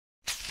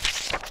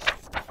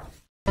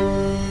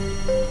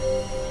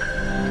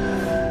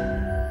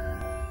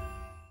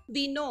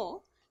we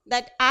know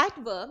that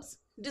adverbs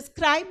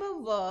describe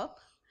a verb,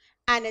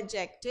 an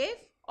adjective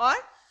or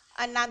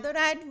another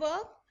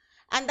adverb,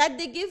 and that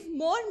they give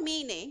more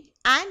meaning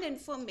and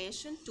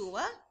information to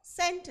a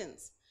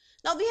sentence.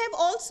 Now we have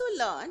also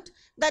learned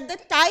that the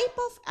type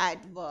of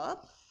adverb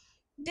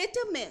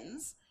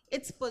determines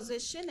its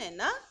position in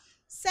a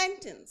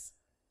sentence.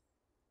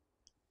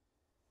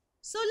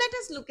 So let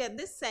us look at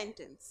this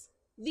sentence.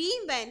 We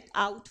went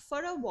out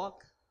for a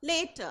walk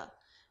later.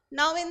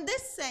 Now in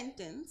this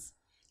sentence,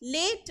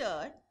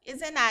 later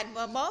is an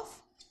adverb of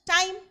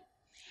time,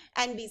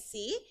 and we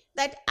see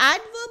that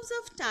adverbs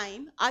of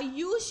time are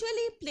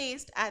usually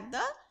placed at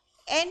the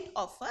end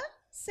of a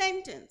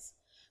sentence.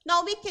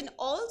 Now we can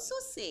also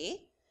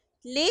say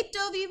later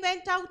we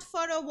went out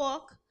for a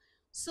walk.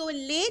 So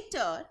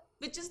later,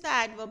 which is the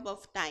adverb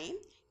of time,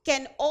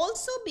 can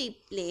also be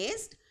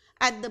placed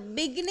at the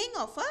beginning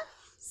of a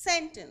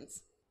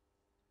sentence.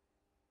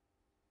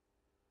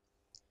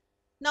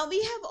 Now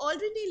we have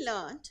already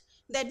learnt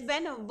that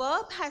when a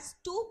verb has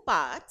two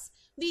parts,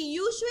 we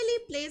usually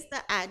place the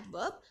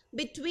adverb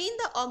between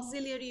the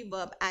auxiliary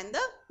verb and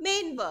the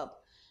main verb.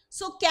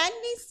 So can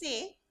we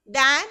say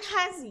Dan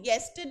has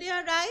yesterday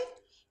arrived?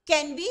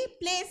 Can we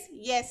place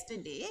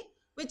yesterday,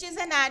 which is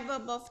an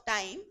adverb of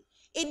time,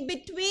 in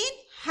between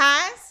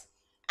has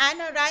and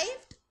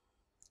arrived?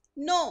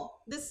 No,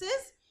 this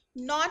is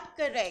not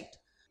correct.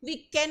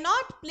 We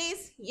cannot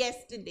place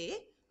yesterday,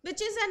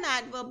 which is an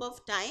adverb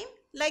of time,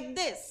 like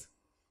this.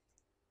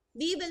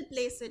 We will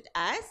place it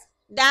as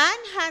Dan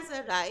has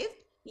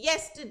arrived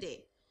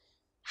yesterday.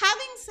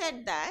 Having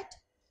said that,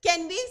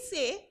 can we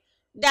say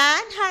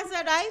Dan has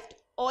arrived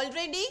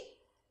already?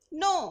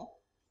 No.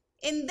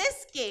 In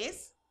this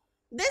case,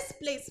 this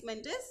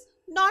placement is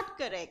not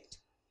correct.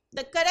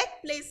 The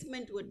correct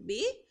placement would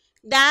be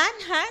Dan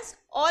has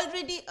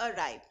already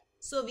arrived.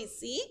 So we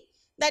see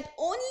that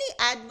only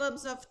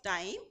adverbs of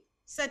time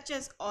such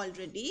as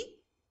already,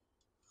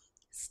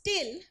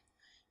 still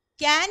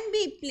can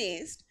be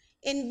placed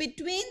in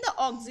between the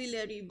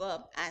auxiliary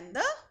verb and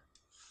the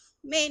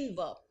main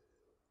verb.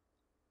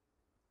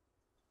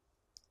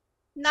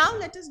 Now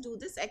let us do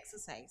this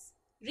exercise.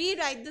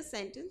 Rewrite the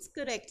sentence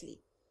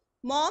correctly.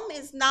 Mom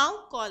is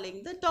now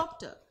calling the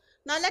doctor.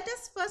 Now let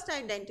us first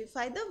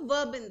identify the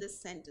verb in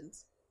this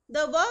sentence.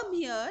 The verb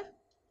here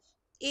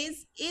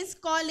is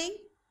calling.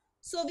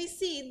 So we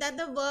see that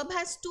the verb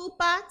has two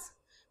parts.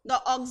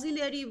 The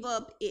auxiliary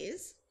verb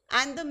is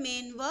and the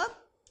main verb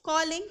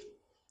calling.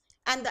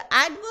 And the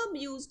adverb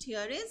used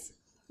here is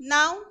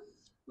now,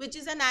 which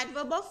is an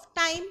adverb of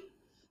time.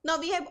 Now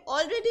we have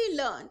already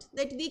learned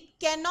that we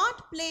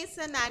cannot place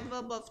an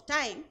adverb of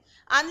time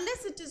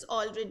unless it is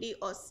already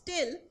or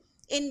still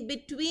in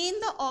between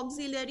the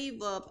auxiliary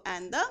verb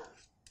and the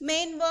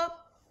main verb.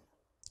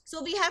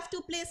 So we have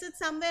to place it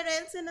somewhere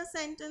else in a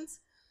sentence.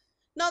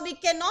 Now we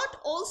cannot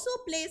also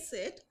place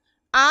it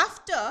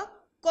after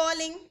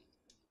calling,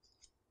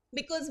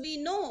 because we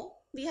know,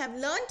 we have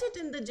learnt it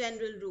in the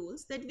general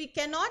rules, that we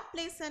cannot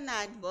place an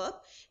adverb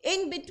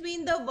in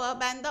between the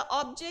verb and the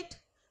object.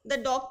 The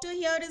doctor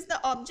here is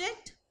the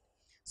object.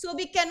 So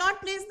we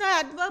cannot place the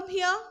adverb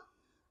here.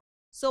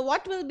 So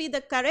what will be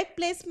the correct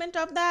placement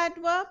of the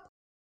adverb?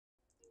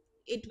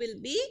 It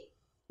will be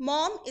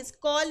Mom is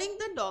calling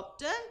the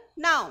doctor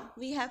now.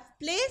 We have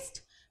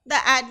placed the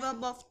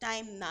adverb of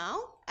time now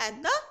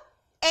at the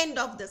end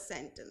of the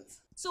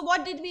sentence. So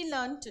what did we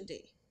learn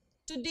today?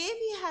 Today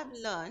we have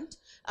learnt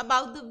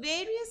about the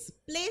various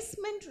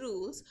placement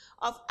rules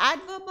of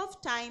adverb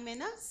of time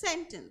in a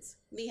sentence.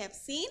 We have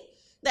seen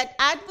that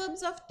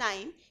adverbs of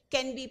time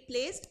can be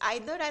placed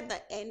either at the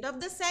end of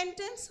the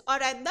sentence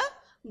or at the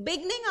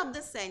beginning of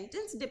the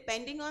sentence,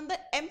 depending on the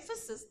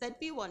emphasis that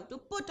we want to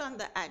put on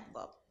the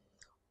adverb.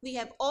 We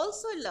have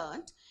also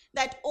learnt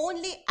that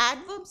only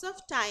adverbs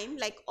of time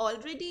like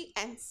already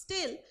and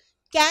still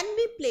can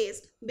be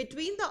placed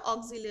between the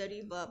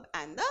auxiliary verb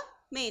and the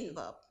main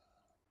verb.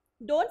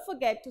 Don't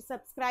forget to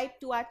subscribe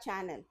to our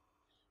channel.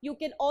 You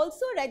can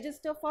also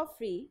register for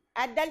free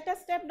at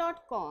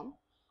DeltaStep.com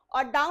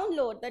or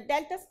download the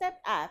DeltaStep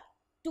app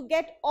to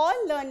get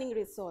all learning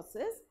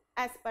resources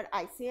as per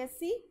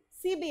ICSE,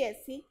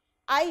 CBSE,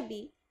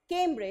 IB,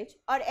 Cambridge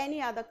or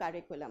any other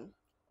curriculum.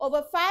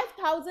 Over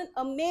 5,000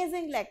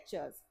 amazing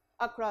lectures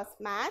across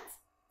maths,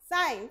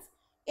 science,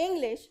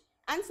 English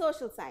and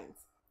social science.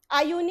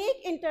 Our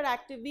unique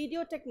interactive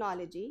video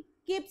technology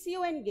keeps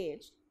you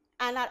engaged,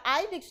 and our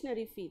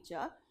iDictionary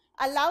feature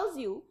allows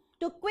you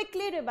to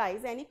quickly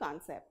revise any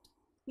concept.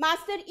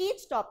 Master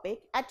each topic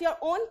at your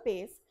own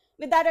pace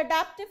with our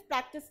adaptive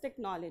practice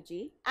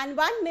technology and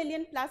 1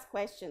 million plus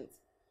questions.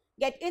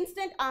 Get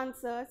instant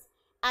answers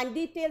and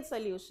detailed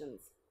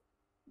solutions.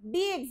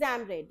 Be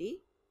exam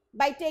ready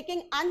by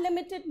taking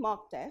unlimited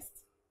mock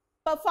tests,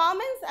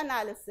 performance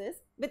analysis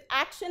with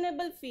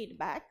actionable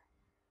feedback,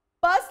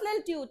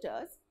 personal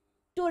tutors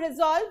to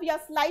resolve your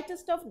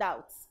slightest of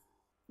doubts.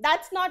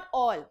 That's not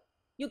all.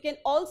 You can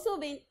also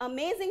win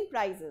amazing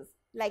prizes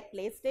like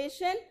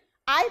PlayStation,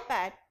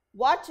 iPad,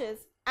 watches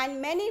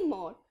and many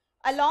more,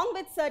 along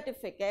with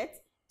certificates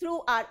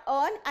through our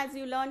Earn As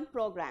You Learn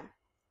program.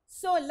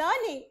 So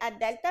learning at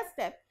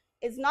DeltaStep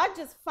is not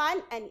just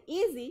fun and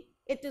easy,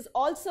 it is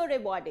also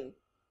rewarding.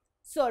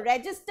 So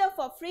register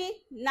for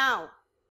free now.